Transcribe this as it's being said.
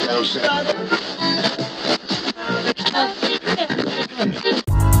You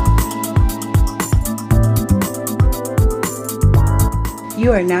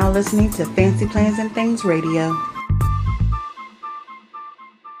are now listening to Fancy Plans and Things Radio.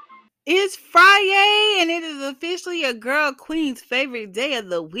 It's Friday, and it is officially a girl queen's favorite day of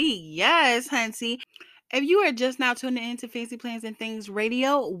the week. Yes, Hunty. If you are just now tuning in to Fancy Plans and Things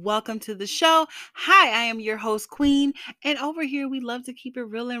Radio, welcome to the show. Hi, I am your host, Queen, and over here we love to keep it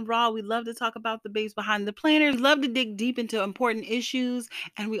real and raw. We love to talk about the babes behind the planners. We love to dig deep into important issues,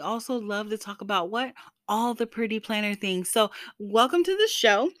 and we also love to talk about what? All the pretty planner things. So, welcome to the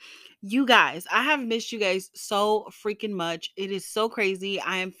show. You guys, I have missed you guys so freaking much. It is so crazy.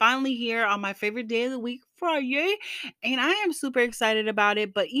 I am finally here on my favorite day of the week, Friday, and I am super excited about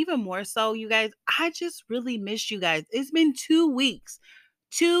it. But even more so, you guys, I just really miss you guys. It's been 2 weeks,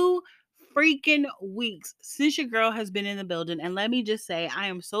 2 freaking weeks since your girl has been in the building. And let me just say, I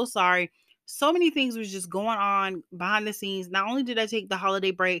am so sorry. So many things was just going on behind the scenes. Not only did I take the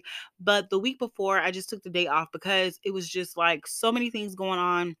holiday break, but the week before, I just took the day off because it was just like so many things going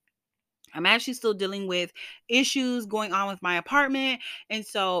on. I'm actually still dealing with issues going on with my apartment. And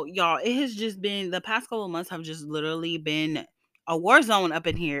so, y'all, it has just been the past couple of months have just literally been a war zone up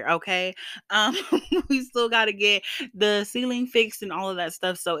in here. Okay. Um, we still got to get the ceiling fixed and all of that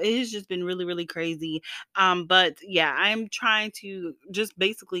stuff. So it has just been really, really crazy. But yeah, I'm trying to just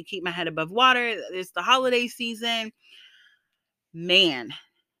basically keep my head above water. It's the holiday season. Man,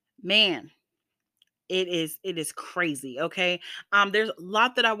 man, it is crazy. Okay. There's a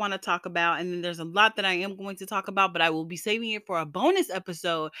lot that I want to talk about, and then there's a lot that I am going to talk about, but I will be saving it for a bonus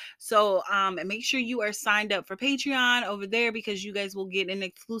episode. So make sure you are signed up for Patreon over there, because you guys will get an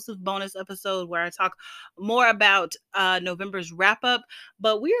exclusive bonus episode where I talk more about November's wrap up.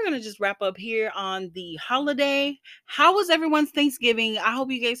 But we are going to just wrap up here on the holiday. How was everyone's Thanksgiving? I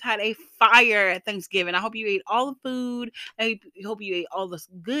hope you guys had a fire Thanksgiving. I hope you ate all the food. I hope you ate all the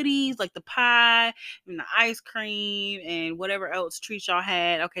goodies like the pie and the ice cream and whatever else treats y'all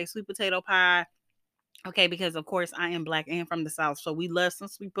had. Okay, sweet potato pie. Okay, because of course I am black and from the South, so we love some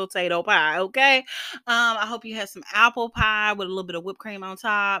sweet potato pie. Okay, I hope you had some apple pie with a little bit of whipped cream on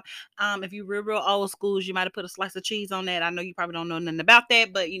top. If you real old schools, you might have put a slice of cheese on that. I know you probably don't know nothing about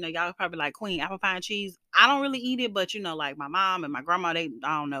that, but y'all probably like, Queen, apple pie and cheese. I don't really eat it, but like my mom and my grandma, they,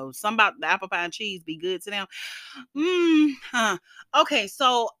 I don't know, some about the apple pie and cheese be good to them. Okay,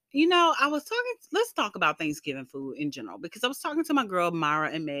 so I was talking. Let's talk about Thanksgiving food in general, because I was talking to my girl Myra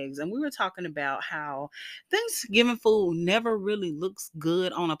and Megs, and we were talking about how Thanksgiving food never really looks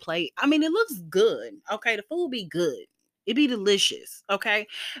good on a plate. I mean, it looks good. Okay, the food be good. It be delicious. Okay,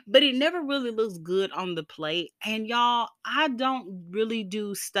 but it never really looks good on the plate. And y'all, I don't really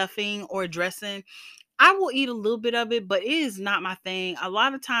do stuffing or dressing. I will eat a little bit of it, but it is not my thing. A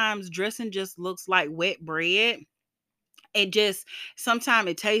lot of times, dressing just looks like wet bread. It just sometimes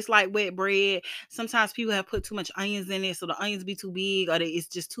it tastes like wet bread. Sometimes people have put too much onions in it, so the onions be too big, or it's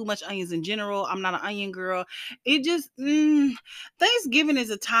just too much onions in general. I'm not an onion girl. It just Thanksgiving is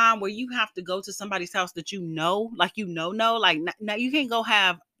a time where you have to go to somebody's house that like like now you can't go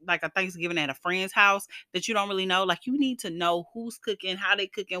have like a Thanksgiving at a friend's house that you don't really know. Like, you need to know who's cooking, how they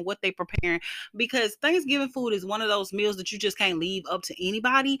cooking, what they preparing, because Thanksgiving food is one of those meals that you just can't leave up to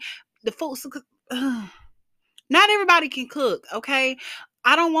anybody. The food. Not everybody can cook, okay?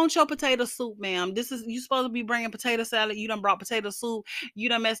 I don't want your potato soup, ma'am. You supposed to be bringing potato salad. You done brought potato soup. You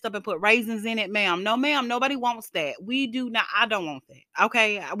done messed up and put raisins in it, ma'am. No, ma'am. Nobody wants that. We do not. I don't want that.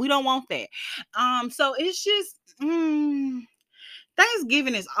 Okay, we don't want that. So it's just.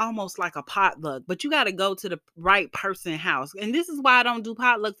 Thanksgiving is almost like a potluck, but you got to go to the right person house. And this is why I don't do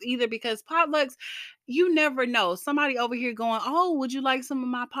potlucks either, because potlucks, you never know. Somebody over here going, "Oh, would you like some of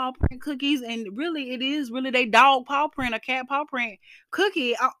my paw print cookies?" And really, it is really they dog paw print or cat paw print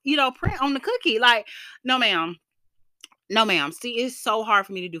cookie, print on the cookie. Like, no, ma'am. No, ma'am. See, it's so hard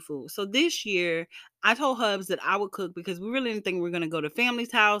for me to do food. So this year, I told Hubs that I would cook, because we really didn't think we were gonna go to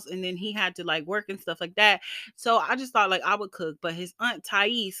family's house, and then he had to like work and stuff like that. So I just thought like I would cook. But his aunt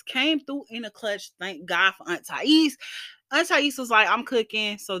Thais came through in a clutch. Thank God for Aunt Thais. Aunt Thais was like, "I'm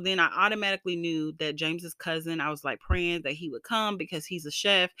cooking." So then I automatically knew that James's cousin, I was like praying that he would come, because he's a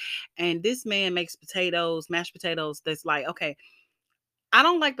chef, and this man makes potatoes, mashed potatoes. That's like, okay, I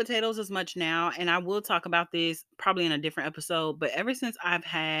don't like potatoes as much now, and I will talk about this probably in a different episode. But ever since I've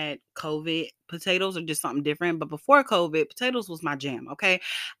had COVID, potatoes are just something different. But before COVID, potatoes was my jam. Okay,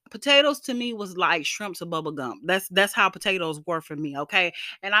 potatoes to me was like shrimps or bubble gum. That's how potatoes were for me. Okay,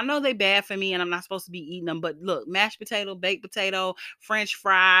 and I know they bad for me, and I'm not supposed to be eating them. But look, mashed potato, baked potato, French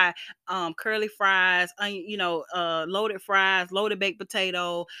fry, curly fries, loaded fries, loaded baked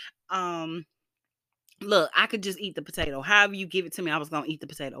potato. Um, Look, I could just eat the potato. However you give it to me, I was gonna eat the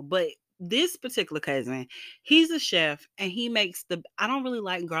potato. But this particular cousin, he's a chef and he makes I don't really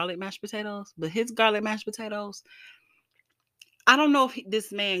like garlic mashed potatoes, but his garlic mashed potatoes, I don't know if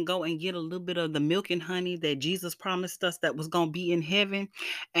this man go and get a little bit of the milk and honey that Jesus promised us that was going to be in heaven,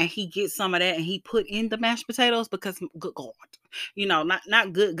 and he gets some of that and he put in the mashed potatoes because good God,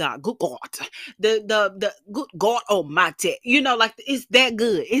 not good God, good God, the good God Almighty, like it's that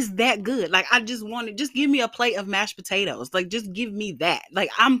good, it's that good. Like I just wanted, just give me a plate of mashed potatoes, like just give me that, like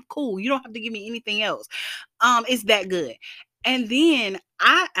I'm cool. You don't have to give me anything else. It's that good. And then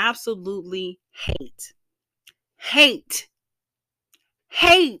I absolutely hate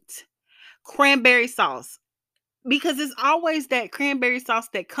hate cranberry sauce because it's always that cranberry sauce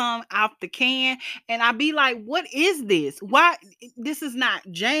that come out the can, and I be like, what is this? Why this is not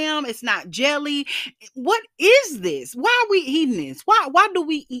jam, it's not jelly. What is this? Why are we eating this? Why do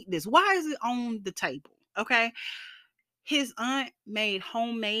we eat this? Why is it on the table? Okay, his aunt made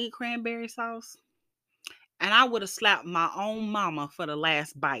homemade cranberry sauce, and I would have slapped my own mama for the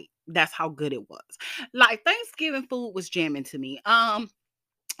last bite. That's how good it was. Like Thanksgiving food was jamming to me.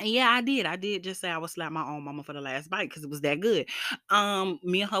 And yeah, I did. I did just say I would slap my own mama for the last bite because it was that good.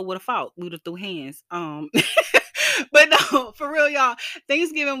 Me and her would have fought. We would have threw hands. But no, for real, y'all.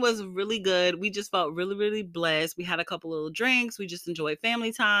 Thanksgiving was really good. We just felt really, really blessed. We had a couple little drinks. We just enjoyed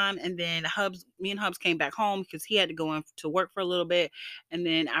family time. And then me and Hubs came back home because he had to go in to work for a little bit. And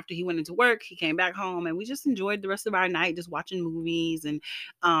then after he went into work, he came back home and we just enjoyed the rest of our night, just watching movies and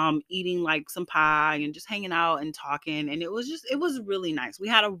eating like some pie and just hanging out and talking. And it was really nice. We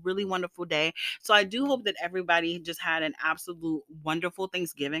had a really wonderful day. So I do hope that everybody just had an absolute wonderful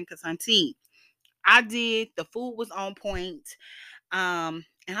Thanksgiving because auntie, I did. The food was on point. And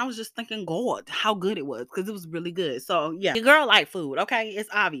I was just thinking, God, how good it was because it was really good. So yeah, your girl like food. Okay, it's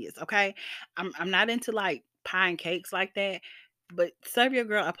obvious. Okay, I'm not into like pie and cakes like that, but serve your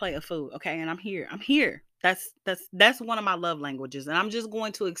girl a plate of food. Okay, and I'm here. I'm here. That's one of my love languages, and I'm just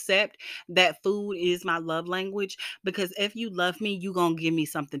going to accept that food is my love language because if you love me, you gonna give me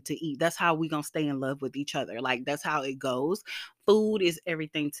something to eat. That's how we gonna stay in love with each other. Like that's how it goes. Food is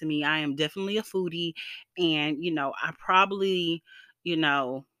everything to me. I am definitely a foodie, and I probably you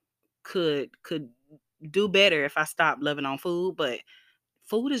know could do better if I stopped living on food, but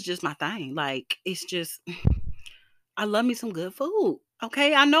food is just my thing. Like it's just I love me some good food.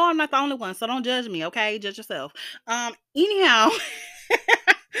 Okay, I know I'm not the only one, so don't judge me. Okay, judge yourself. Anyhow,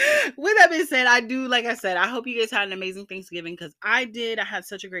 with that being said, I do, like I said, I hope you guys had an amazing Thanksgiving because I did. I had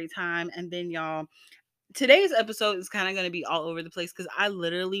such a great time, and then y'all, today's episode is kind of going to be all over the place because I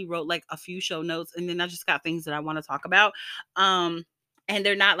literally wrote like a few show notes and then I just got things that I want to talk about. And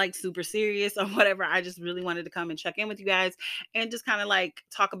they're not like super serious or whatever. I just really wanted to come and check in with you guys and just kind of like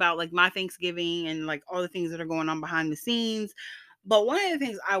talk about like my Thanksgiving and like all the things that are going on behind the scenes. But one of the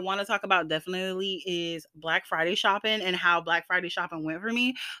things I want to talk about definitely is Black Friday shopping and how Black Friday shopping went for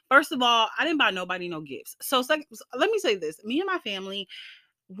me. First of all, I didn't buy nobody no gifts. So let me say this. Me and my family,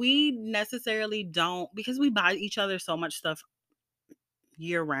 we necessarily don't, because we buy each other so much stuff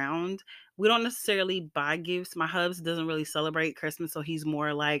year round. We don't necessarily buy gifts. My hubs doesn't really celebrate Christmas, so he's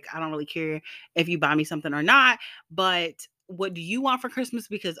more like, I don't really care if you buy me something or not, but what do you want for Christmas?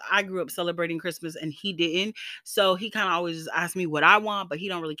 Because I grew up celebrating Christmas and he didn't. So he kind of always just asks me what I want, but he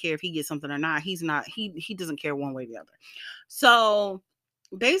don't really care if he gets something or not. He doesn't care one way or the other. So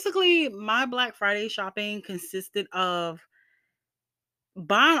basically my Black Friday shopping consisted of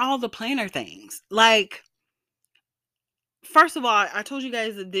buying all the planner things. Like, first of all, I told you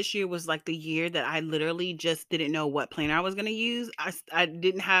guys that this year was like the year that I literally just didn't know what planner I was gonna use. I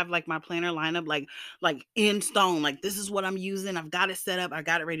didn't have like my planner lineup like in stone. Like this is what I'm using. I've got it set up. I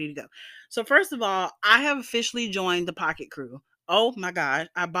got it ready to go. So first of all, I have officially joined the Pocket Crew. Oh my God.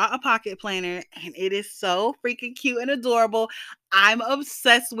 I bought a pocket planner and it is so freaking cute and adorable. I'm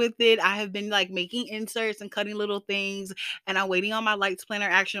obsessed with it. I have been like making inserts and cutting little things, and I'm waiting on my Lights Planner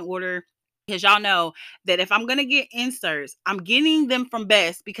action order because y'all know that if I'm gonna get inserts, I'm getting them from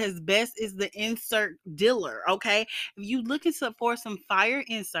Best because Best is the insert dealer. Okay, if you looking for some fire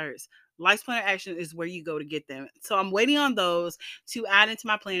inserts, Life Planner Action is where you go to get them. So I'm waiting on those to add into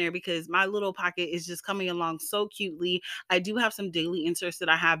my planner because my little pocket is just coming along so cutely. I do have some daily inserts that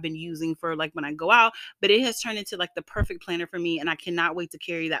I have been using for like when I go out, but it has turned into like the perfect planner for me. And I cannot wait to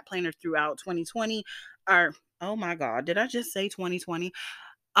carry that planner throughout 2020. Or, oh my God, did I just say 2020?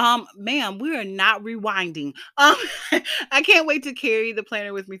 Ma'am, we are not rewinding. I can't wait to carry the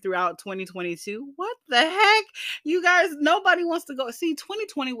planner with me throughout 2022. What the heck? You guys, nobody wants to go. See,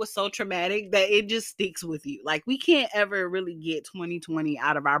 2020 was so traumatic that it just sticks with you. Like, we can't ever really get 2020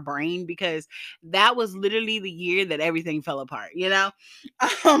 out of our brain because that was literally the year that everything fell apart, you know?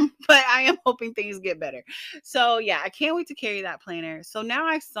 But I am hoping things get better. So, yeah, I can't wait to carry that planner. So now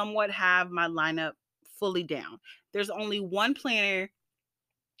I somewhat have my lineup fully down. There's only one planner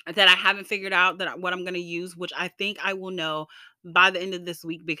that I haven't figured out what I'm going to use, which I think I will know by the end of this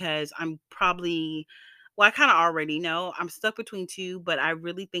week because I'm probably, well, I kind of already know. I'm stuck between two, but I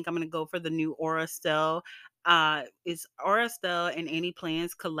really think I'm going to go for the new Aura Stell. It's Aura Stell and Annie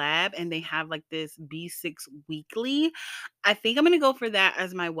Plans collab, and they have like this B6 weekly. I think I'm going to go for that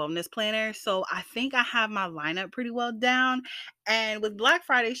as my wellness planner. So I think I have my lineup pretty well down. And with Black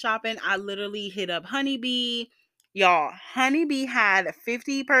Friday shopping, I literally hit up Honeybee. Y'all, Honeybee had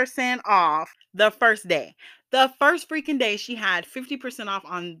 50% off the first day. The first freaking day she had 50% off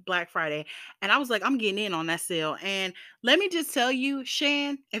on Black Friday. And I was like, I'm getting in on that sale. And let me just tell you,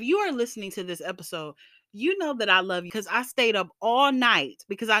 Shan, if you are listening to this episode, you know that I love you because I stayed up all night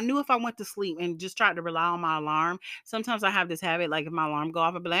because I knew if I went to sleep and just tried to rely on my alarm. Sometimes I have this habit, like if my alarm go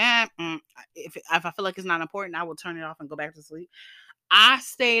off, I'll be like, if I feel like it's not important, I will turn it off and go back to sleep. I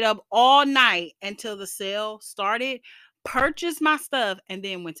stayed up all night until the sale started, purchased my stuff, and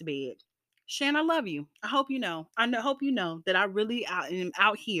then went to bed. Shan, I love you. I hope you know. Hope you know that I really am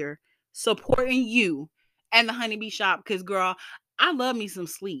out here supporting you and the Honeybee shop because, girl, I love me some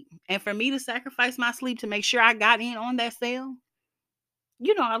sleep. And for me to sacrifice my sleep to make sure I got in on that sale,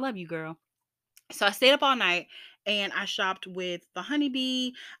 you know I love you, girl. So I stayed up all night and I shopped with the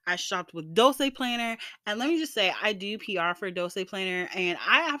Honeybee. I shopped with Dose Planner. And let me just say, I do PR for Dose Planner and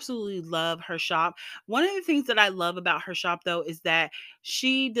I absolutely love her shop. One of the things that I love about her shop, though, is that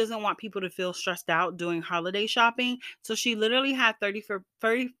she doesn't want people to feel stressed out doing holiday shopping. So she literally had 35%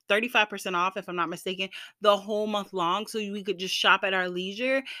 off, if I'm not mistaken, the whole month long. So we could just shop at our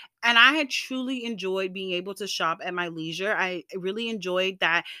leisure. And I had truly enjoyed being able to shop at my leisure. I really enjoyed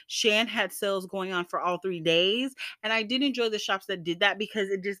that Shan had sales going on for all 3 days. And I did enjoy the shops that did that because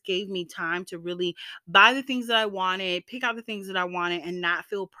it just gave me time to really buy the things that I wanted, pick out the things that I wanted, and not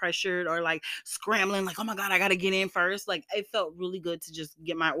feel pressured or like scrambling, like, oh my God, I got to get in first. Like, it felt really good to just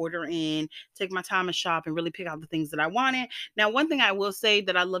get my order in, take my time and shop, and really pick out the things that I wanted. Now, one thing I will say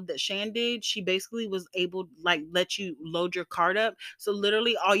that I love that Shan did, she basically was able to like let you load your cart up. So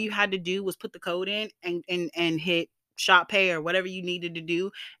literally all you had to do was put the code in and hit shop pay or whatever you needed to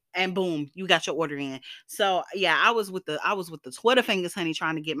do, and boom, you got your order in. So yeah, I was with the Twitter fingers, honey,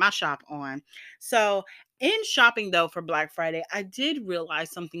 trying to get my shop on. So in shopping though for Black Friday, I did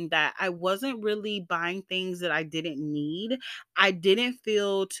realize something, that I wasn't really buying things that I didn't need. I didn't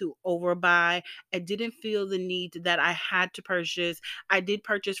feel to overbuy. I didn't feel the need that I had to purchase. I did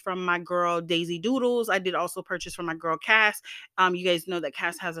purchase from my girl Daisy Doodles. I did also purchase from my girl Cass. You guys know that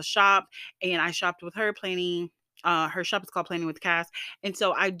Cass has a shop, and I shopped with her planning. Her shop is called Planning with Cass. And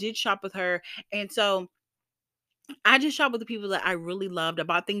so I did shop with her. And so I just shop with the people that I really loved,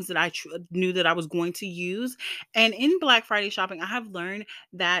 about things that I knew that I was going to use. And in Black Friday shopping, I have learned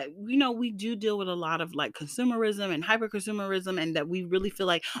that, we do deal with a lot of like consumerism and hyper consumerism, and that we really feel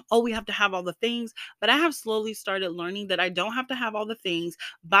like, oh, we have to have all the things. But I have slowly started learning that I don't have to have all the things.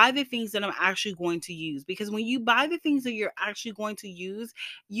 Buy the things that I'm actually going to use. Because when you buy the things that you're actually going to use,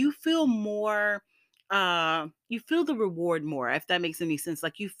 you feel more. You feel the reward more, if that makes any sense.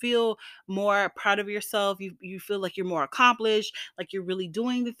 Like, you feel more proud of yourself. You feel like you're more accomplished, like you're really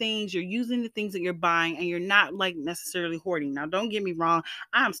doing the things, you're using the things that you're buying, and you're not like necessarily hoarding. Now, don't get me wrong,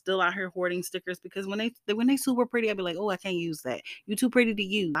 I'm still out here hoarding stickers because when they super pretty, I'll be like, oh, I can't use that. You too pretty to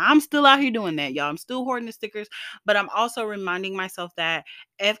use. I'm still out here doing that, y'all. I'm still hoarding the stickers, but I'm also reminding myself that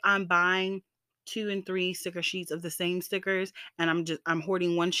if I'm buying 2 and 3 sticker sheets of the same stickers, and I'm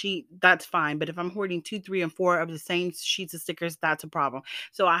hoarding one sheet, that's fine. But if I'm hoarding 2, 3, and 4 of the same sheets of stickers, that's a problem.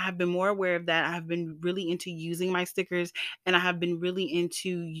 So I have been more aware of that. I have been really into using my stickers, and I have been really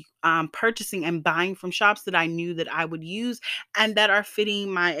into purchasing and buying from shops that I knew that I would use and that are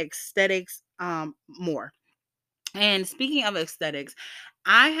fitting my aesthetics more. And speaking of aesthetics,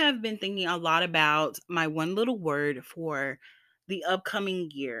 I have been thinking a lot about my one little word for the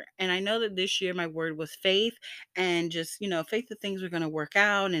upcoming year. And I know that this year my word was faith, and just, faith that things were going to work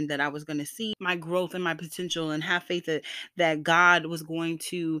out, and that I was going to see my growth and my potential, and have faith that God was going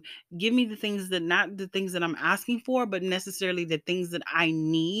to give me the things that, not the things that I'm asking for, but necessarily the things that I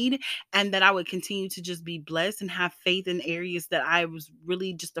need, and that I would continue to just be blessed and have faith in areas that I was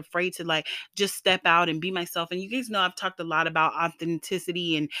really just afraid to, like, just step out and be myself. And you guys know I've talked a lot about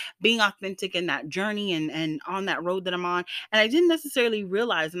authenticity and being authentic in that journey, and on that road that I'm on. And I didn't necessarily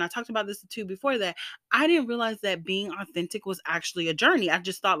realize, and I talked about this too before, that I didn't realize that being authentic was actually a journey. I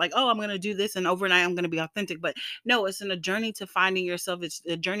just thought, like, oh, I'm going to do this and overnight I'm going to be authentic. But no, it's in a journey to finding yourself. It's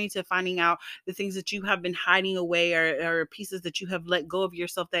a journey to finding out the things that you have been hiding away, or pieces that you have let go of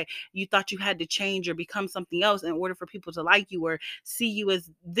yourself, that you thought you had to change or become something else in order for people to like you or see you as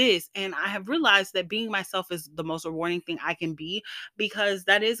this. And I have realized that being myself is the most rewarding thing I can be, because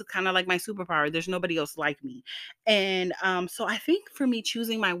that is kind of like my superpower. There's nobody else like me. And so I think for me,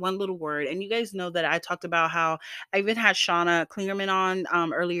 choosing my one little word, and you guys know that I talked about how I even had Shauna Klingerman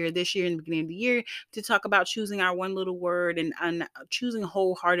on earlier this year, in the beginning of the year, to talk about choosing our one little word, and choosing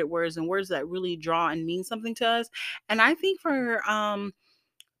wholehearted words, and words that really draw and mean something to us. And I think for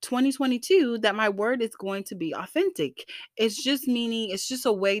 2022, that my word is going to be authentic. It's just meaning, it's just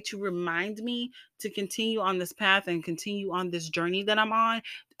a way to remind me to continue on this path and continue on this journey that I'm on,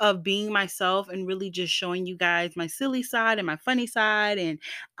 of being myself, and really just showing you guys my silly side and my funny side, and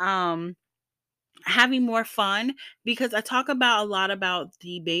um having more fun, because I talk about a lot about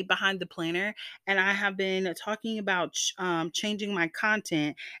the babe behind the planner, and I have been talking about changing my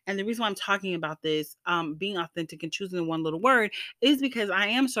content. And the reason why I'm talking about this, being authentic and choosing one little word, is because I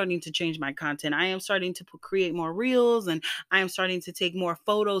am starting to change my content. I am starting to create more reels, and I am starting to take more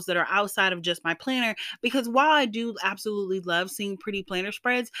photos that are outside of just my planner, because while I do absolutely love seeing pretty planner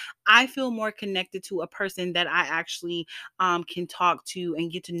spreads, I feel more connected to a person that I actually can talk to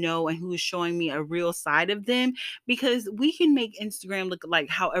and get to know, and who is showing me a real side of them. Because we can make Instagram look like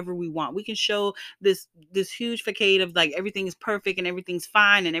however we want. We can show this huge facade of, like, everything is perfect and everything's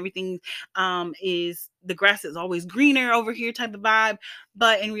fine and everything is, the grass is always greener over here type of vibe.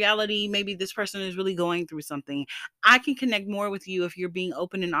 But in reality, maybe this person is really going through something. I can connect more with you if you're being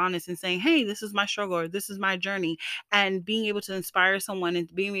open and honest and saying, hey, this is my struggle, or this is my journey, and being able to inspire someone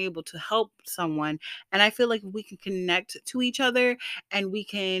and being able to help someone. And I feel like if we can connect to each other, and we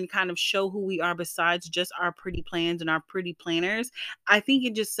can kind of show who we are besides just our pretty plans and our pretty planners, I think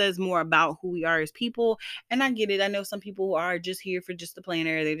it just says more about who we are as people. And I get it. I know some people who are just here for just the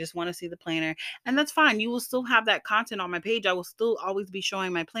planner. They just want to see the planner. And that's fine. You will still have that content on my page. I will still always be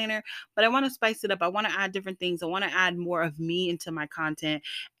showing my planner, but I want to spice it up. I want to add different things. I want to add more of me into my content,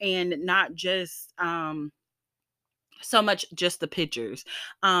 and not just so much just the pictures.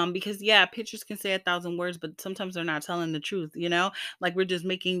 Because yeah, pictures can say 1,000 words, but sometimes they're not telling the truth. Like, we're just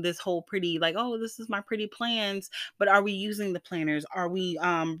making this whole pretty, like, oh, this is my pretty plans. But are we using the planners? Are we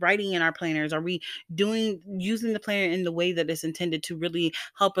writing in our planners? Are we using the planner in the way that it's intended to really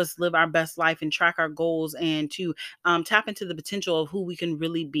help us live our best life and track our goals, and to tap into the potential of who we can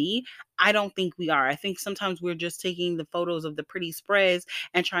really be? I don't think we are. I think sometimes we're just taking the photos of the pretty spreads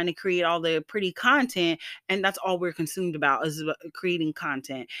and trying to create all the pretty content, and that's all we're consumed about, is creating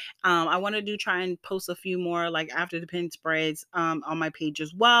content. I want to try and post a few more, like, after the pin spreads on my page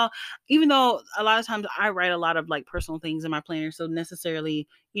as well. Even though a lot of times I write a lot of, like, personal things in my planner, so necessarily,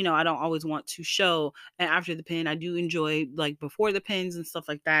 I don't always want to show an after the pin. I do enjoy, like, before the pins and stuff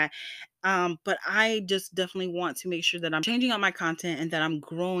like that. But I just definitely want to make sure that I'm changing up my content, and that I'm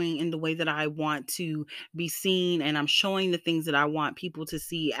growing in the way that I want to be seen, and I'm showing the things that I want people to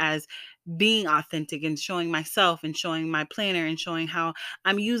see as being authentic, and showing myself, and showing my planner, and showing how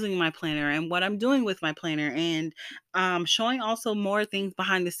I'm using my planner and what I'm doing with my planner, and showing also more things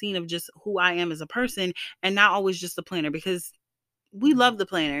behind the scene of just who I am as a person, and not always just the planner. Because we love the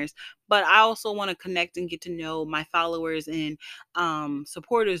planners, but I also want to connect and get to know my followers and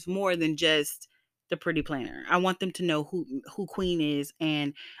supporters more than just the pretty planner. I want them to know who Queen is,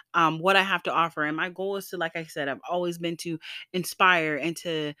 and what I have to offer. And my goal is to, like I said, I've always been to inspire, and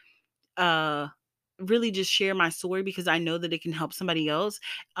to uh really just share my story, because I know that it can help somebody else.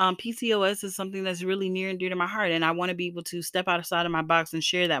 PCOS is something that's really near and dear to my heart, and I want to be able to step outside of my box and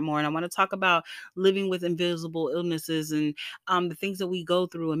share that more. And I want to talk about living with invisible illnesses, and the things that we go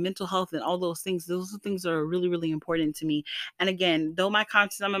through, and mental health, and all those things. Those are things that are really, really important to me. And again, though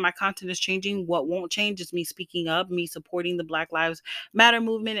some of my content is changing, what won't change is me speaking up, me supporting the Black Lives Matter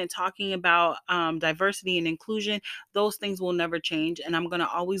movement, and talking about diversity and inclusion. Those things will never change, and I'm going to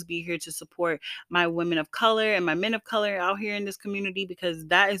always be here to support my women of color and my men of color out here in this community, because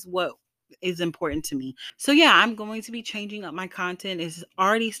that is what is important to me. So yeah, I'm going to be changing up my content. It's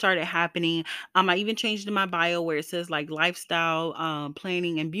already started happening. I even changed in my bio where it says like lifestyle,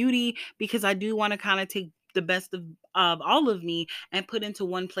 planning and beauty, because I do want to kind of take the best of all of me and put into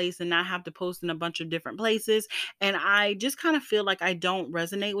one place and not have to post in a bunch of different places. And I just kind of feel like I don't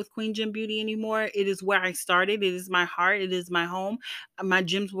resonate with Queen Gym Beauty anymore. It is where I started. It is my heart. It is my home. My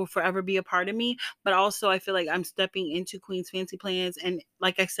gyms will forever be a part of me. But also I feel like I'm stepping into Queen's Fancy Plans. And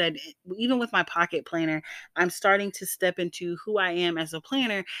like I said, even with my pocket planner, I'm starting to step into who I am as a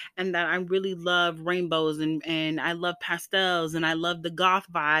planner, and that I really love rainbows, and I love pastels, and I love the goth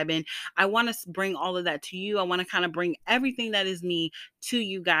vibe. And I want to bring all of that to you. I want to kind of bring everything that is me to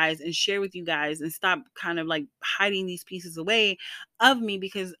you guys and share with you guys, and stop kind of like hiding these pieces away of me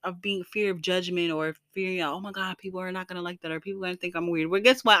because of being fear of judgment, or fearing, oh my God, people are not going to like that, or people are going to think I'm weird. Well,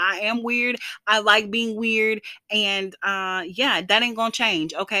 guess what? I am weird. I like being weird. And yeah, that ain't gonna change.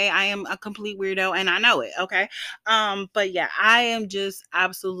 Okay. I am a complete weirdo and I know it. Okay. But yeah, I am just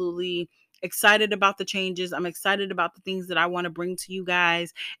absolutely excited about the changes. I'm excited about the things that I want to bring to you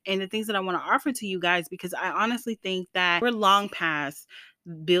guys and the things that I want to offer to you guys, because I honestly think that we're long past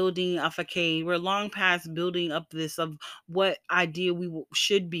building a facade. We're long past building up this of what idea we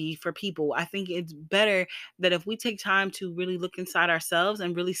should be for people. I think it's better that if we take time to really look inside ourselves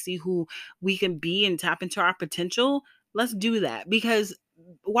and really see who we can be and tap into our potential, let's do that. Because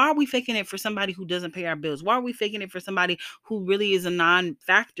why are we faking it for somebody who doesn't pay our bills? Why are we faking it for somebody who really is a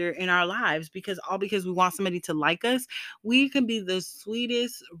non-factor in our lives? Because we want somebody to like us. We can be the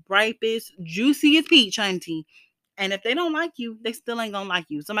sweetest, ripest, juiciest peach, auntie, and if they don't like you, they still ain't gonna like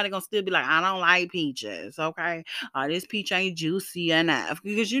you. Somebody gonna still be like, I don't like peaches, okay? This peach ain't juicy enough,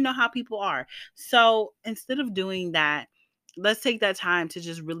 because you know how people are. So instead of doing that, let's take that time to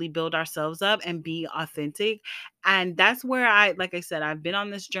just really build ourselves up and be authentic. And that's where like I said, I've been on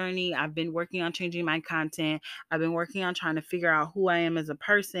this journey. I've been working on changing my content. I've been working on trying to figure out who I am as a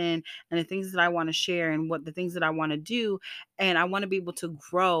person and the things that I want to share and what the things that I want to do. And I want to be able to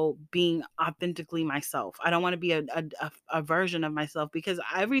grow being authentically myself. I don't want to be a version of myself, because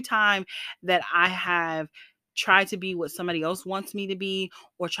every time that I have tried to be what somebody else wants me to be,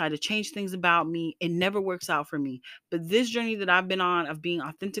 or try to change things about me, it never works out for me. But this journey that I've been on of being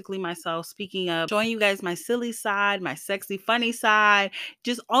authentically myself, speaking up, showing you guys my silly side, my sexy, funny side,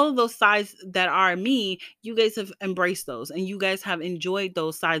 just all of those sides that are me, you guys have embraced those, and you guys have enjoyed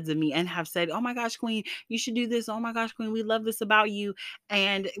those sides of me and have said, oh my gosh, Queen, you should do this. Oh my gosh, Queen, we love this about you.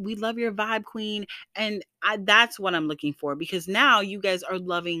 And we love your vibe, Queen. And that's what I'm looking for, because now you guys are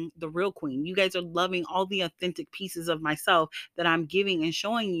loving the real Queen. You guys are loving all the authentic pieces of myself that I'm giving and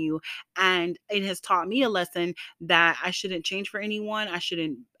showing you. And it has taught me a lesson that I shouldn't change for anyone. I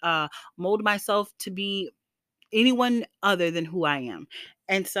shouldn't mold myself to be anyone other than who I am.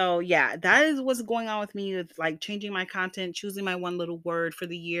 And so, yeah, that is what's going on with me with like changing my content, choosing my one little word for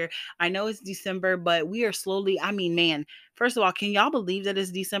the year. I know it's December, but we are slowly, I mean, man, first of all, can y'all believe that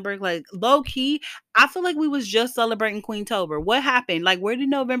it's December? Like low key, I feel like we was just celebrating Queen Tober. What happened? Like, where did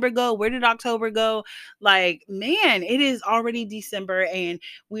November go? Where did October go? Like, man, it is already December, and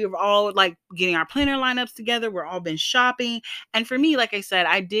we are all like getting our planner lineups together. We're all been shopping. And for me, like I said,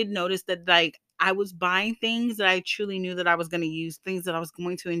 I did notice that like I was buying things that I truly knew that I was going to use, things that I was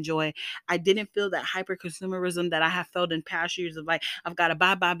going to enjoy. I didn't feel that hyper consumerism that I have felt in past years of like, I've got to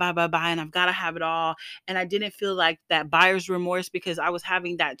buy, and I've got to have it all. And I didn't feel like that buyer's remorse, because I was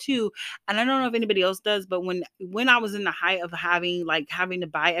having that too. And I don't know if anybody else does, but when I was in the height of having to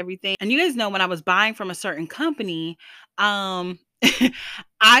buy everything, and you guys know when I was buying from a certain company, um,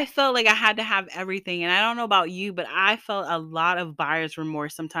 I felt like I had to have everything. And I don't know about you, but I felt a lot of buyer's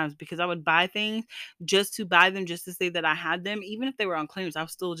remorse sometimes, because I would buy things just to buy them, just to say that I had them. Even if they were on clearance, I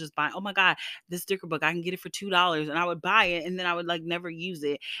was still just buying, oh my God, this sticker book, I can get it for $2. And I would buy it, and then I would like never use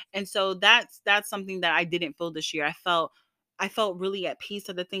it. And so that's something that I didn't feel this year. I felt really at peace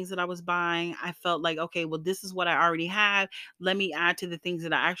of the things that I was buying. I felt like, okay, well, this is what I already have. Let me add to the things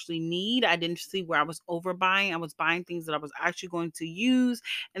that I actually need. I didn't see where I was overbuying. I was buying things that I was actually going to use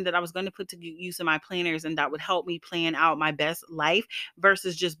and that I was going to put to use in my planners, and that would help me plan out my best life,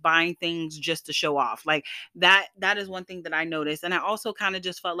 versus just buying things just to show off. Like that is one thing that I noticed. And I also kind of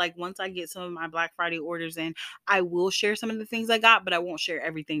just felt like once I get some of my Black Friday orders in, I will share some of the things I got, but I won't share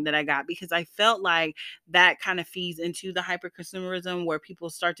everything that I got, because I felt like that kind of feeds into the hyper consumerism, where people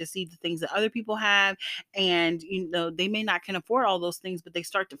start to see the things that other people have, and they may not can afford all those things, but they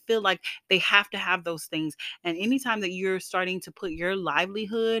start to feel like they have to have those things. And anytime that you're starting to put your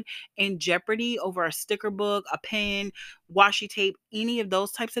livelihood in jeopardy over a sticker book, a pen, washi tape, any of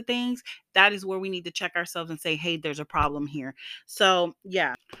those types of things, that is where we need to check ourselves and say, hey, there's a problem here. So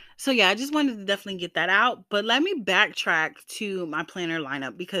yeah. So yeah, I just wanted to definitely get that out. But let me backtrack to my planner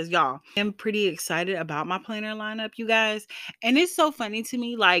lineup because y'all, I'm pretty excited about my planner lineup, you guys. And it's so funny to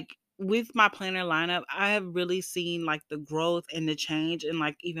me, like with my planner lineup, I have really seen like the growth and the change in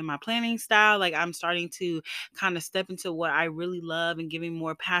like even my planning style. Like I'm starting to kind of step into what I really love and giving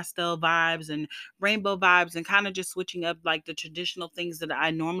more pastel vibes and rainbow vibes and kind of just switching up like the traditional things that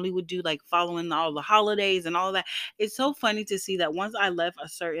I normally would do, like following all the holidays and all that. It's so funny to see that once I left a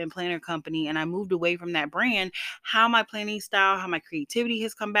certain planner company and I moved away from that brand, how my planning style, how my creativity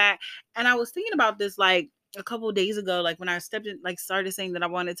has come back. And I was thinking about this like a couple of days ago, like when I stepped in, like started saying that I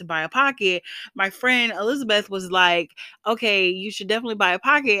wanted to buy a pocket, my friend Elizabeth was like, okay, you should definitely buy a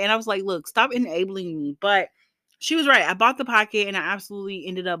pocket. And I was like, look, stop enabling me. But she was right. I bought the pocket and I absolutely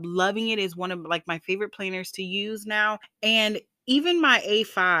ended up loving it. It's one of like my favorite planners to use now. And even my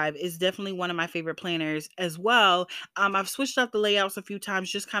A5 is definitely one of my favorite planners as well. I've switched up the layouts a few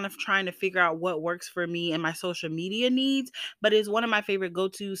times, just kind of trying to figure out what works for me and my social media needs. But it's one of my favorite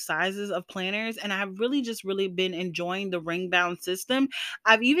go-to sizes of planners, and I've really just really been enjoying the ring bound system.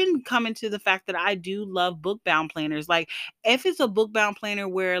 I've even come into the fact that I do love book bound planners. Like if it's a book bound planner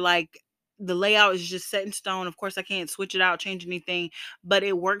where like the layout is just set in stone. Of course, I can't switch it out, change anything, but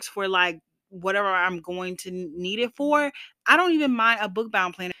it works for like whatever I'm going to need it for. I don't even mind a book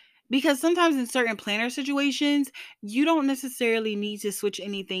bound planner because sometimes in certain planner situations, you don't necessarily need to switch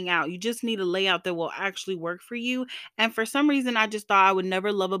anything out. You just need a layout that will actually work for you. And for some reason, I just thought I would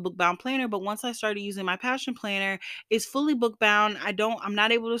never love a book bound planner. But once I started using my passion planner, it's fully book bound. I'm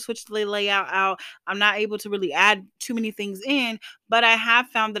not able to switch the layout out. I'm not able to really add too many things in, but I have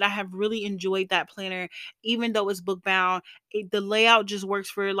found that I have really enjoyed that planner, even though it's book bound. The layout just works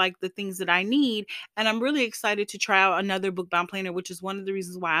for like the things that I need. And I'm really excited to try out another book bound planner, which is one of the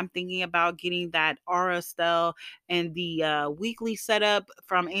reasons why I'm thinking about getting that Aura Style and the weekly setup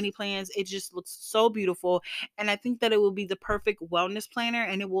from Any Plans. It just looks so beautiful. And I think that it will be the perfect wellness planner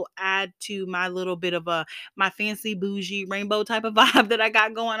and it will add to my little bit of my fancy bougie rainbow type of vibe that I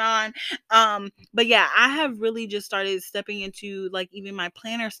got going on. But yeah, I have really just started stepping into like even my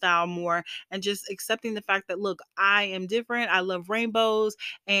planner style more and just accepting the fact that look, I am different. I love rainbows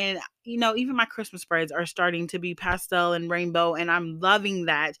and even my Christmas spreads are starting to be pastel and rainbow and I'm loving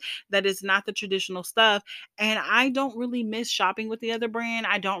that is not the traditional stuff. And I don't really miss shopping with the other brand.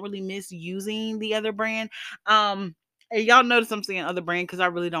 I don't really miss using the other brand. And y'all notice I'm saying other brand because I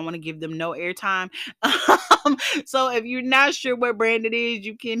really don't want to give them no airtime. So if you're not sure what brand it is,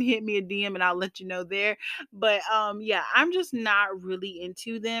 you can hit me a DM and I'll let you know there. But yeah, I'm just not really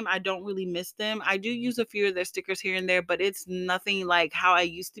into them. I don't really miss them. I do use a few of their stickers here and there, but it's nothing like how I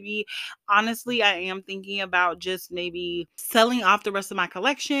used to be. Honestly, I am thinking about just maybe selling off the rest of my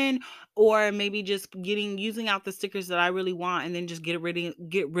collection or maybe just getting using out the stickers that I really want and then just get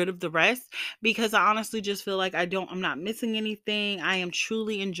rid of the rest because I honestly just feel like I'm not missing anything. I am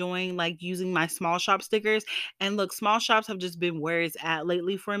truly enjoying like using my small shop stickers. And look, small shops have just been where it's at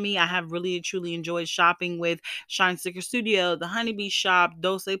lately for me. I have really truly enjoyed shopping with Shine Sticker Studio, the Honeybee Shop,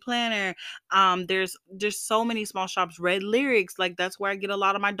 Dose Planner. There's so many small shops, Red Lyrics, like that's where I get a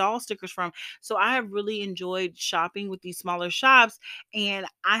lot of my doll stickers from. So I have really enjoyed shopping with these smaller shops and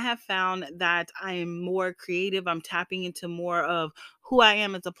I have found that I am more creative. I'm tapping into more of who I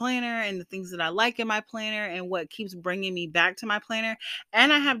am as a planner and the things that I like in my planner and what keeps bringing me back to my planner.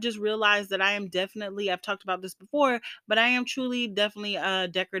 And I have just realized that I am definitely, I've talked about this before, but I am truly definitely a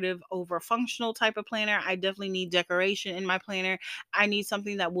decorative over functional type of planner. I definitely need decoration in my planner. I need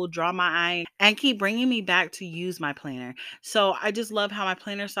something that will draw my eye and keep bringing me back to use my planner. So I just love how my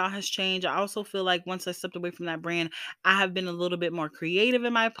planner style has changed. I also feel like once I stepped away from that brand, I have been a little bit more creative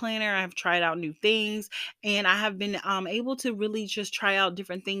in my planner. I have tried out new things and I have been able to really just try out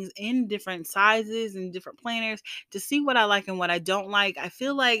different things in different sizes and different planners to see what I like and what I don't like. I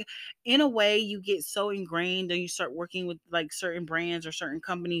feel like in a way you get so ingrained and you start working with like certain brands or certain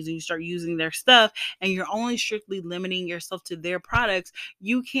companies and you start using their stuff and you're only strictly limiting yourself to their products,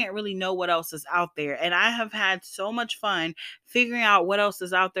 you can't really know what else is out there. And I have had so much fun figuring out what else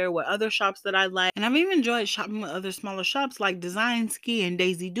is out there, what other shops that I like. And I've even enjoyed shopping with other smaller shops like Design Ski and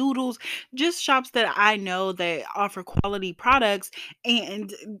Daisy Doodles, just shops that I know that offer quality products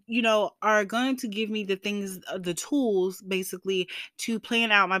and are going to give me the things, the tools basically to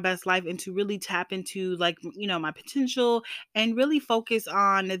plan out my best life and to really tap into like my potential and really focus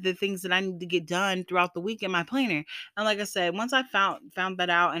on the things that I need to get done throughout the week in my planner. And like I said, once I found that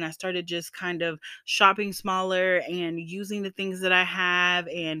out and I started just kind of shopping smaller and using the things that I have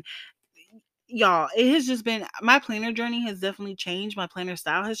and y'all, it has just been, my planner journey has definitely changed. My planner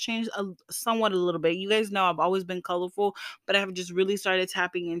style has changed somewhat a little bit. You guys know I've always been colorful, but I have just really started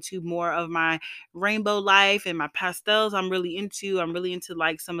tapping into more of my rainbow life and my pastels. I'm really into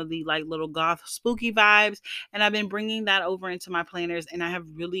like some of the like little goth spooky vibes, and I've been bringing that over into my planners, and I have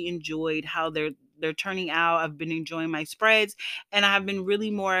really enjoyed how they're turning out. I've been enjoying my spreads, and I have been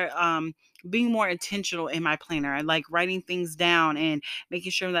really more being more intentional in my planner. I like writing things down and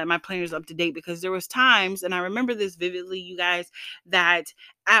making sure that my planner is up to date, because there was times, and I remember this vividly, you guys, that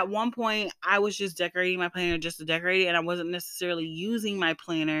at one point I was just decorating my planner just to decorate it, and I wasn't necessarily using my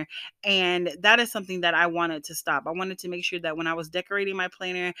planner. And that is something that I wanted to stop. I wanted to make sure that when I was decorating my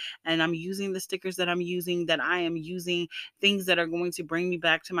planner and I'm using the stickers that I'm using, that I am using things that are going to bring me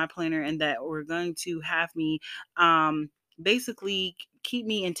back to my planner, and that were going to have me basically keep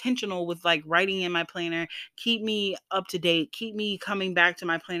me intentional with like writing in my planner, keep me up to date, keep me coming back to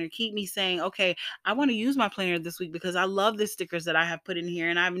my planner, keep me saying, okay, I want to use my planner this week because I love the stickers that I have put in here,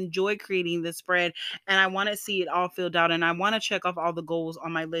 and I've enjoyed creating this spread, and I want to see it all filled out, and I want to check off all the goals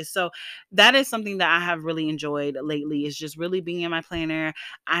on my list. So that is something that I have really enjoyed lately, is just really being in my planner.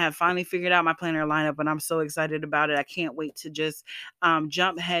 I have finally figured out my planner lineup, and I'm so excited about it. I can't wait to just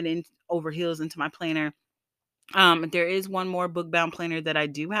jump head in over heels into my planner. There is one more book bound planner that I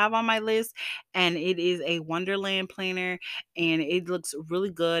do have on my list, and it is a Wonderland planner, and it looks really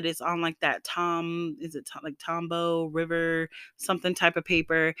good. It's on like that like Tombow River something type of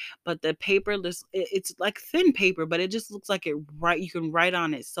paper, but the paper looks, it's like thin paper, but it just looks like you can write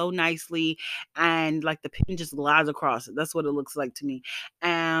on it so nicely, and like the pen just glides across it. That's what it looks like to me.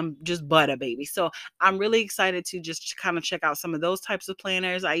 Just butter, baby. So I'm really excited to just kind of check out some of those types of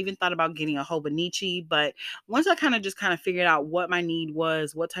planners. I even thought about getting a Hobonichi, but once I kind of figured out what my need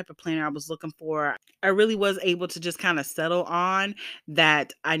was, what type of planner I was looking for, I really was able to just kind of settle on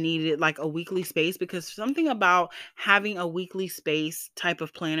that I needed like a weekly space, because something about having a weekly space type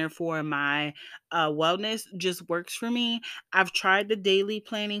of planner for my wellness just works for me. I've tried the daily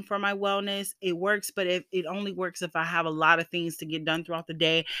planning for my wellness. It works, but it only works if I have a lot of things to get done throughout the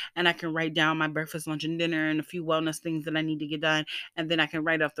day, and I can write down my breakfast, lunch, and dinner and a few wellness things that I need to get done, and then I can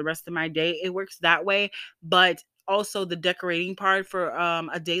write off the rest of my day. It works that way. But also the decorating part for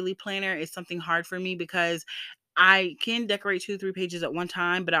a daily planner is something hard for me, because I can decorate 2 to 3 pages at one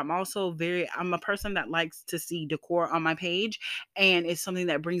time, but I'm a person that likes to see decor on my page, and it's something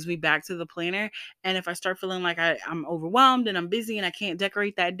that brings me back to the planner. And if I start feeling like I'm overwhelmed and I'm busy and I can't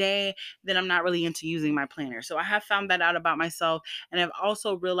decorate that day, then I'm not really into using my planner. So I have found that out about myself. And I've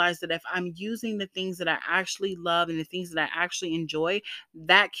also realized that if I'm using the things that I actually love and the things that I actually enjoy,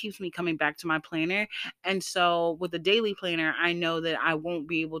 that keeps me coming back to my planner. And so with a daily planner, I know that I won't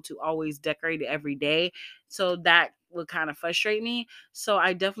be able to always decorate it every day, so that would kind of frustrate me. So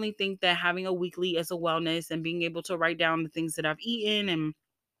I definitely think that having a weekly as a wellness, and being able to write down the things that I've eaten,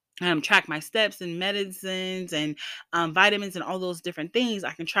 and track my steps and medicines and vitamins and all those different things,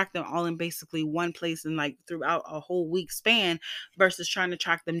 I can track them all in basically one place and like throughout a whole week span, versus trying to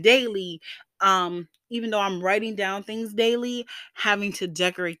track them daily. Even though I'm writing down things daily, having to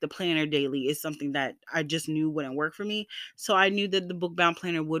decorate the planner daily is something that I just knew wouldn't work for me. So I knew that the book bound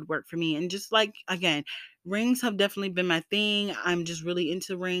planner would work for me. And just like, again, rings have definitely been my thing. I'm just really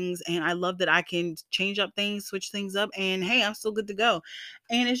into rings, and I love that I can change up things, switch things up, and hey, I'm still good to go.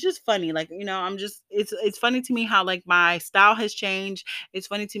 And it's just funny, like, it's funny to me how like my style has changed. It's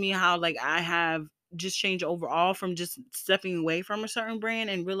funny to me how like I have just changed overall, from just stepping away from a certain brand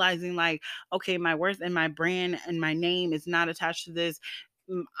and realizing like, okay, my worth and my brand and my name is not attached to this.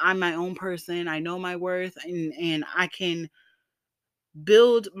 I'm my own person. I know my worth, and I can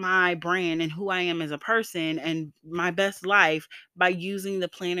build my brand and who I am as a person and my best life by using the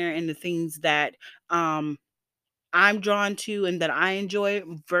planner and the things that I'm drawn to and that I enjoy,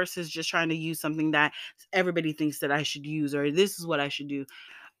 versus just trying to use something that everybody thinks that I should use, or this is what I should do.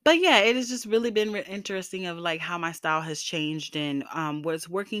 But yeah, it has just really been interesting of like how my style has changed, and what's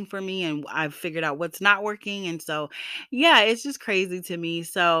working for me, and I've figured out what's not working. And so yeah, it's just crazy to me.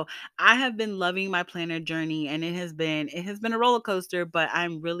 So I have been loving my planner journey, and it has been a roller coaster, but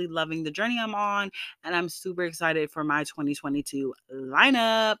I'm really loving the journey I'm on, and I'm super excited for my 2022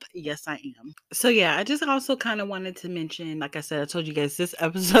 lineup. Yes, I am. So yeah, I just also kind of wanted to mention, like I said, I told you guys this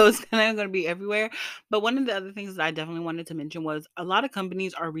episode is kind of going to be everywhere. But one of the other things that I definitely wanted to mention was a lot of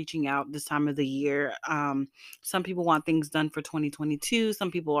companies are are reaching out this time of the year. Some people want things done for 2022.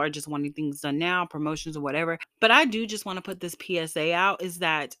 Some people are just wanting things done now, promotions or whatever. But I do just want to put this PSA out is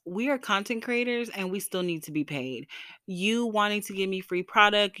that we are content creators and we still need to be paid. You wanting to give me free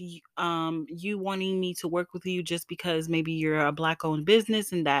product, you wanting me to work with you just because maybe you're a black owned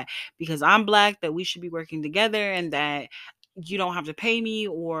business and that because I'm black that we should be working together and that you don't have to pay me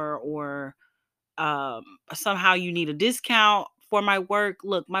or um, somehow you need a discount for my work.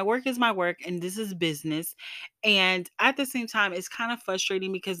 Look, my work is my work and this is business. And at the same time, it's kind of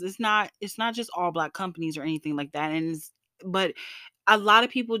frustrating because it's not just all black companies or anything like that. But a lot of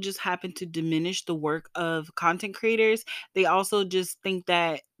people just happen to diminish the work of content creators. They also just think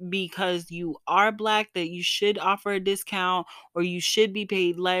that because you are black that you should offer a discount or you should be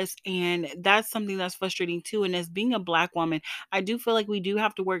paid less, and that's something that's frustrating too. And as being a black woman, I do feel like we do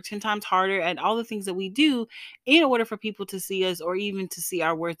have to work 10 times harder at all the things that we do in order for people to see us or even to see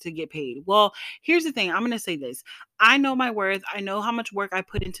our worth to get paid. Well, here's the thing. I'm going to say this. I know my worth. I know how much work I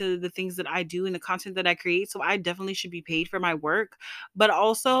put into the things that I do and the content that I create. So I definitely should be paid for my work. But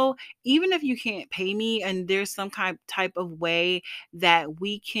also, even if you can't pay me and there's some kind type of way that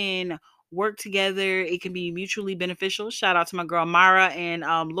we can work together, it can be mutually beneficial. Shout out to my girl Mara and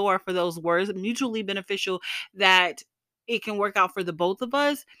Laura for those words. Mutually beneficial, that it can work out for the both of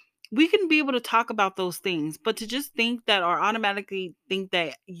us. We can be able to talk about those things, but to just think that or automatically think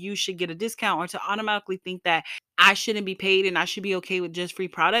that you should get a discount or to automatically think that I shouldn't be paid and I should be okay with just free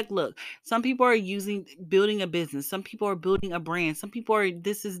product. Look, some people are building a business. Some people are building a brand. Some people are,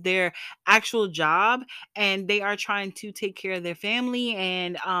 this is their actual job and they are trying to take care of their family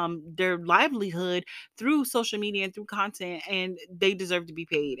and their livelihood through social media and through content, and they deserve to be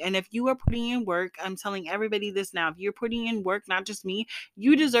paid. And if you are putting in work, I'm telling everybody this now, if you're putting in work, not just me,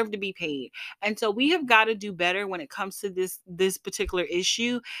 you deserve to be paid. And so we have got to do better when it comes to this particular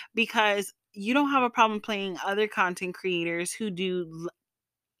issue, because you don't have a problem paying other content creators who do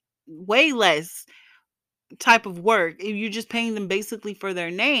way less type of work. If you're just paying them basically for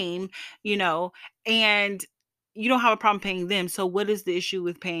their name, you know, and you don't have a problem paying them. So what is the issue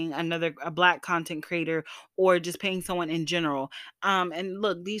with paying a black content creator or just paying someone in general? And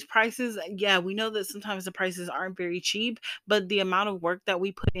look, these prices, yeah, we know that sometimes the prices aren't very cheap, but the amount of work that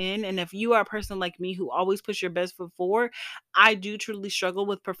we put in, and if you are a person like me who always puts your best foot forward, I do truly struggle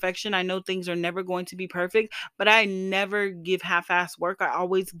with perfection. I know things are never going to be perfect, but I never give half-ass work. I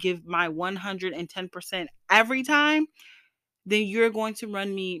always give my 110% every time. Then you're going to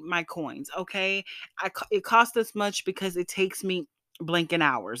run me my coins, okay? It costs this much because it takes me blanking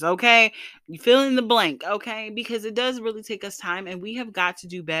hours, okay? You fill in the blank, okay? Because it does really take us time, and we have got to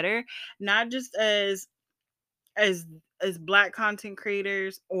do better, not just as as black content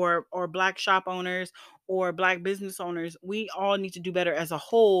creators or black shop owners or black business owners. We all need to do better as a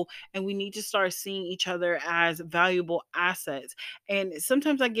whole, and we need to start seeing each other as valuable assets. And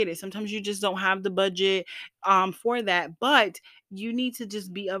sometimes I get it, sometimes you just don't have the budget for that, but you need to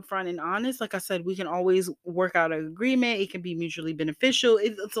just be upfront and honest. Like I said, we can always work out an agreement. It can be mutually beneficial.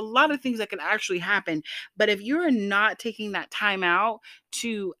 It's a lot of things that can actually happen. But if you're not taking that time out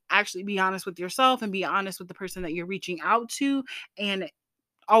to actually be honest with yourself and be honest with the person that you're reaching out to, and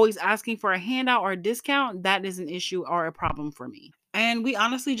always asking for a handout or a discount, that is an issue or a problem for me. And we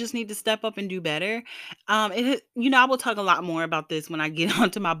honestly just need to step up and do better. I will talk a lot more about this when I get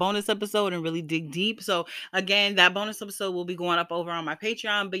onto my bonus episode and really dig deep. So again, that bonus episode will be going up over on my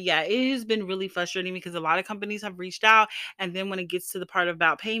Patreon. But yeah, it has been really frustrating because a lot of companies have reached out, and then when it gets to the part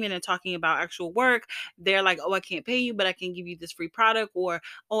about payment and talking about actual work, they're like, "Oh, I can't pay you, but I can give you this free product," or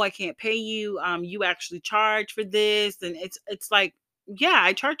 "Oh, I can't pay you. You actually charge for this," and it's like, yeah,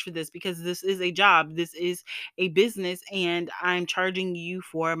 I charge for this because this is a job. This is a business and I'm charging you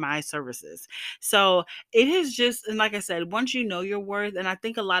for my services. So it is just, and like I said, once you know your worth, and I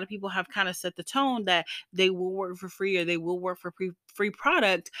think a lot of people have kind of set the tone that they will work for free or they will work for free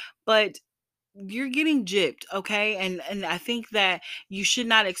product, but you're getting gypped, okay? And I think that you should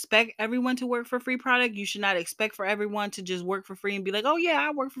not expect everyone to work for free product. You should not expect for everyone to just work for free and be like, "Oh yeah,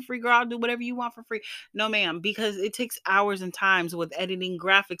 I work for free, girl. I'll do whatever you want for free." No, ma'am, because it takes hours and times with editing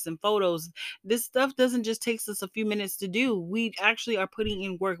graphics and photos. This stuff doesn't just takes us a few minutes to do. We actually are putting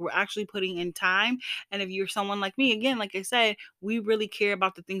in work. We're actually putting in time. And if you're someone like me, again, like I said, we really care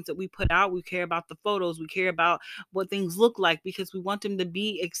about the things that we put out. We care about the photos. We care about what things look like because we want them to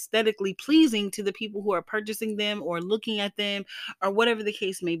be aesthetically pleasing to the people who are purchasing them or looking at them or whatever the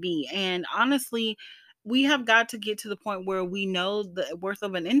case may be. And honestly, we have got to get to the point where we know the worth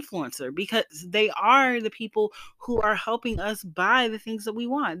of an influencer because they are the people who are helping us buy the things that we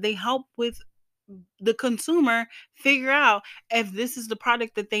want. They help with the consumer figure out if this is the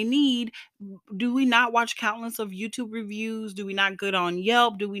product that they need. Do we not watch countless of YouTube reviews? Do we not go on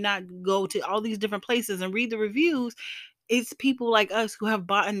Yelp? Do we not go to all these different places and read the reviews? It's people like us who have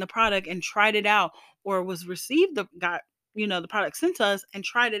bought in the product and tried it out, or was received the got the product sent to us and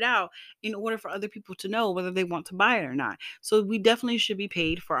tried it out, in order for other people to know whether they want to buy it or not. So we definitely should be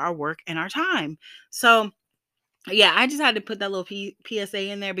paid for our work and our time. So yeah, I just had to put that little PSA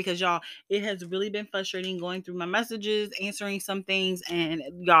in there because y'all, it has really been frustrating going through my messages, answering some things, and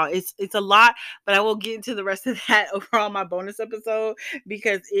y'all, it's a lot. But I will get into the rest of that over on my bonus episode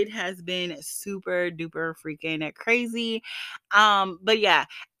because it has been super duper freaking crazy. But yeah.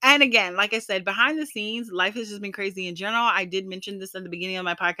 And again, like I said, behind the scenes, life has just been crazy in general. I did mention this at the beginning of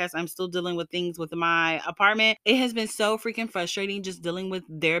my podcast. I'm still dealing with things with my apartment. It has been so freaking frustrating just dealing with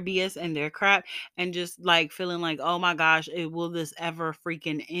their BS and their crap, and just like feeling like, oh my gosh, will this ever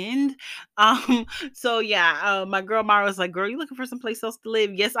freaking end? Um, so yeah, my girl Mara was like, girl, you looking for some place else to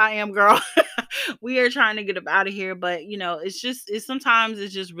live? Yes, I am, girl. We are trying to get up out of here, but it's sometimes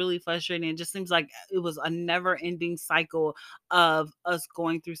it's just really frustrating. It just seems like it was a never ending cycle of us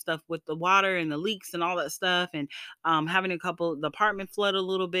going through stuff with the water and the leaks and all that stuff, and having the apartment flood a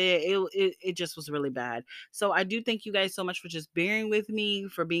little bit. It just was really bad. So I do thank you guys so much for just bearing with me,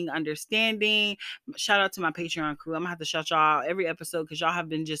 for being understanding. Shout out to my Patreon crew. I'm gonna have to shout y'all out every episode because y'all have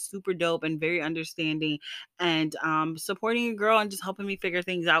been just super dope and very understanding, and supporting a girl and just helping me figure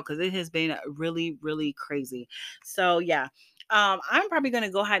things out because it has been really, really crazy. So yeah. I'm probably going to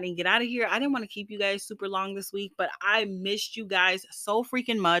go ahead and get out of here. I didn't want to keep you guys super long this week, but I missed you guys so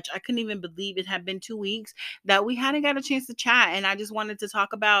freaking much. I couldn't even believe it had been 2 weeks that we hadn't got a chance to chat. And I just wanted to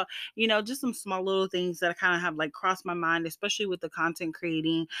talk about, just some small little things that I kind of have like crossed my mind, especially with the content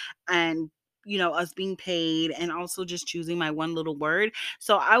creating and us being paid, and also just choosing my one little word.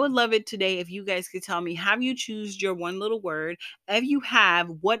 So I would love it today if you guys could tell me, have you choose your one little word? If you have,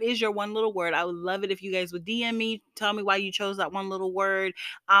 what is your one little word? I would love it if you guys would DM me, tell me why you chose that one little word.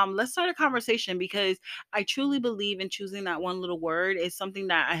 Let's start a conversation because I truly believe in choosing that one little word. Is something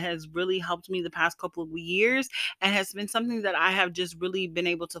that has really helped me the past couple of years, and has been something that I have just really been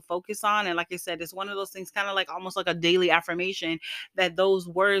able to focus on. And like I said, it's one of those things, kind of like almost like a daily affirmation, that those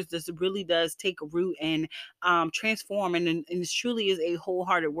words just really does take root and transform. And it truly is a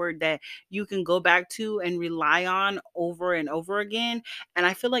wholehearted word that you can go back to and rely on over and over again. And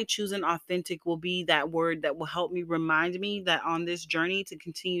I feel like choosing authentic will be that word that will help me, remind me that on this journey to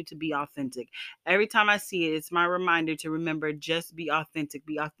continue to be authentic. Every time I see it, it's my reminder to remember, just be authentic.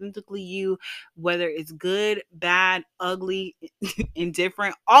 Be authentically you, whether it's good, bad, ugly,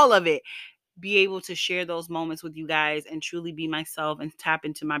 indifferent, all of it. Be able to share those moments with you guys and truly be myself and tap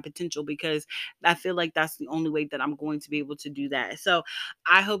into my potential, because I feel like that's the only way that I'm going to be able to do that. So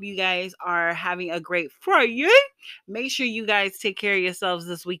I hope you guys are having a great Friday. Make sure you guys take care of yourselves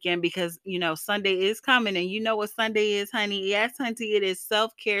this weekend, because Sunday is coming, and you know what Sunday is, honey. Yes, honey, it is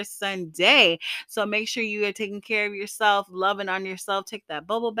self-care Sunday. So make sure you are taking care of yourself, loving on yourself. Take that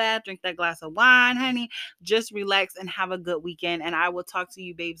bubble bath, drink that glass of wine, honey. Just relax and have a good weekend. And I will talk to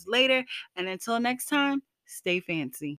you babes later. And until next time, stay fancy.